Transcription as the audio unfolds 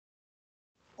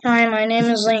Hi, my name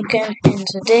is Lincoln, and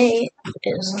today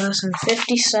is lesson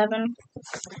 57,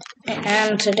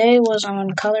 and today was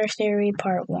on color theory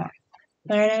part 1.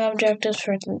 Learning objectives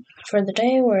for the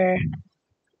day were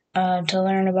to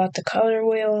learn about the color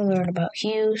wheel, learn about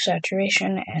hue,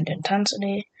 saturation, and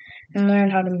intensity, and learn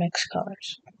how to mix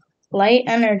colors. Light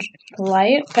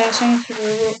passing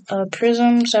through a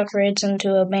prism separates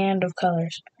into a band of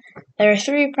colors. There are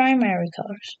 3 primary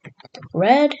colors: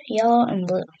 red, yellow, and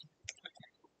blue.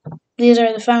 These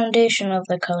are the foundation of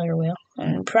the color wheel,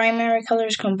 and primary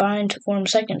colors combine to form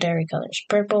secondary colors: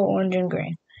 purple, orange, and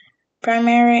green.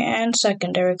 Primary and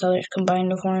secondary colors combine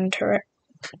to form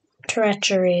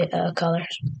tertiary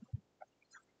colors.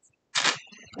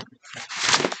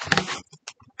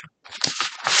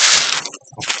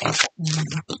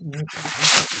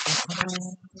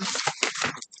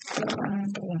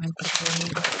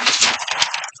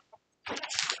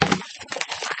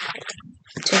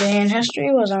 Today in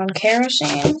history was on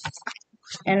kerosene.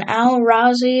 And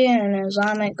Al-Razi, an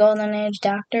Islamic Golden Age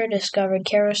doctor, discovered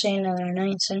kerosene in the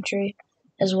 9th century,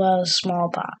 as well as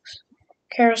smallpox.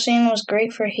 Kerosene was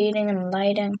great for heating and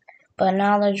lighting, but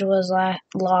knowledge was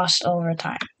lost over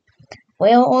time.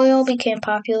 Whale oil became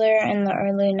popular in the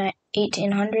early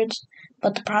 1800s,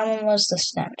 but the problem was the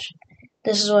stench.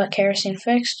 This is what kerosene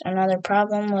fixed. Another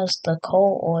problem was the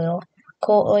coal oil.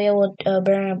 Coal oil would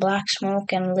burn a black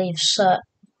smoke and leave soot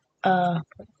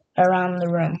around the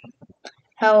room.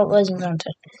 How it was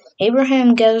invented.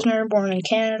 Abraham Gesner, born in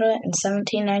Canada in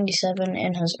 1797,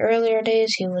 in his earlier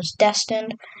days he was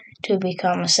destined to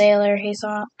become a sailor, he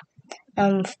thought.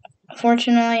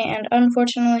 Fortunately and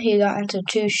unfortunately, he got into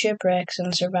 2 shipwrecks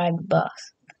and survived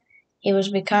both. He was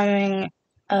becoming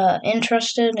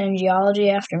interested in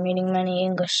geology after meeting many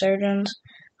English surgeons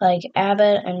like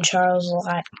Abbott and Charles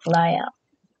Lyell.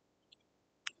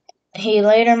 He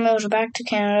later moved back to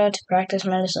Canada to practice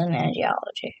medicine and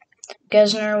geology.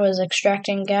 Gesner was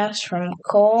extracting gas from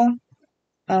coal,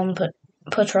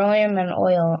 petroleum, and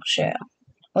oil shale.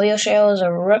 Oil shale is a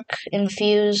rock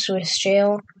infused with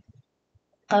shale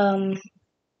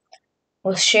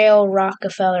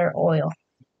Rockefeller oil.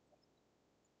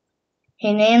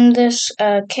 He named this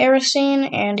kerosene,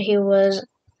 and it was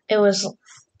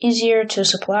easier to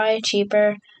supply,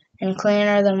 cheaper, and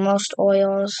cleaner than most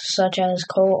oils, such as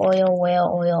coal oil,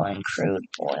 whale oil, and crude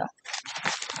oil.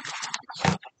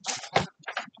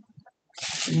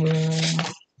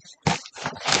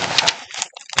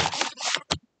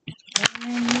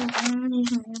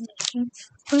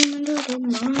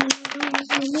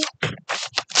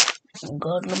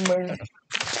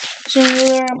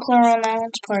 Singular and plural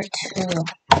nouns, part 2.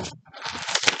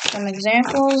 Some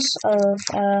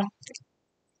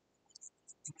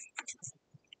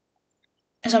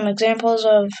examples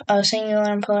of singular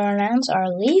and plural nouns are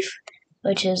leaf,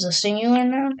 which is a singular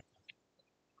noun,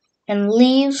 and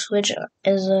leaves, which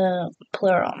is a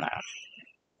plural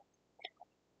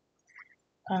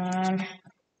noun.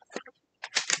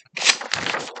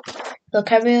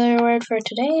 Vocabulary word for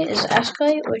today is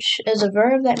escalate, which is a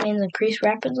verb that means increase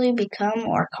rapidly, become,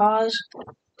 or cause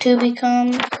to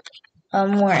become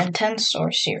more intense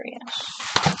or serious.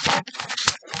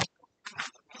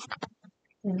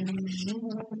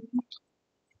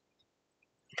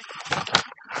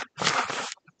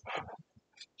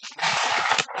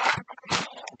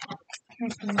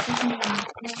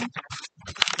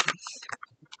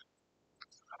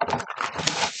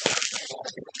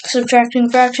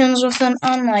 Subtracting fractions with an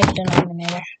unlike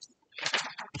denominator.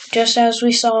 Just as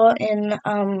we saw in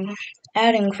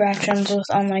adding fractions with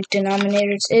unlike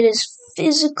denominators, it is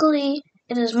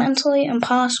mentally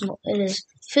impossible. It is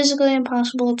physically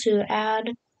impossible to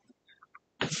add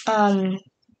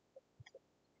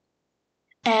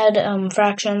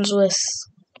fractions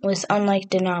with unlike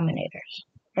denominators,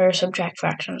 or subtract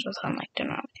fractions with unlike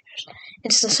denominators.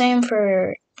 It's the same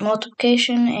for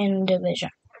multiplication and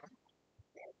division.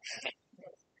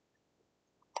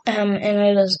 And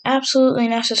it is absolutely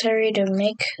necessary to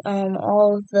make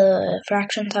all of the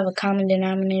fractions have a common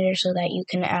denominator so that you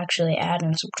can actually add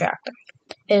and subtract them.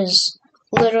 It is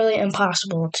literally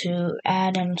impossible to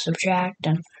add and subtract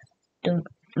and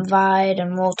divide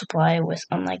and multiply with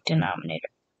unlike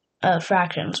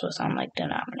fractions with unlike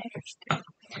denominators.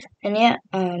 And yeah,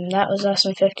 that was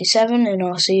lesson 57, and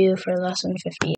I'll see you for lesson 58.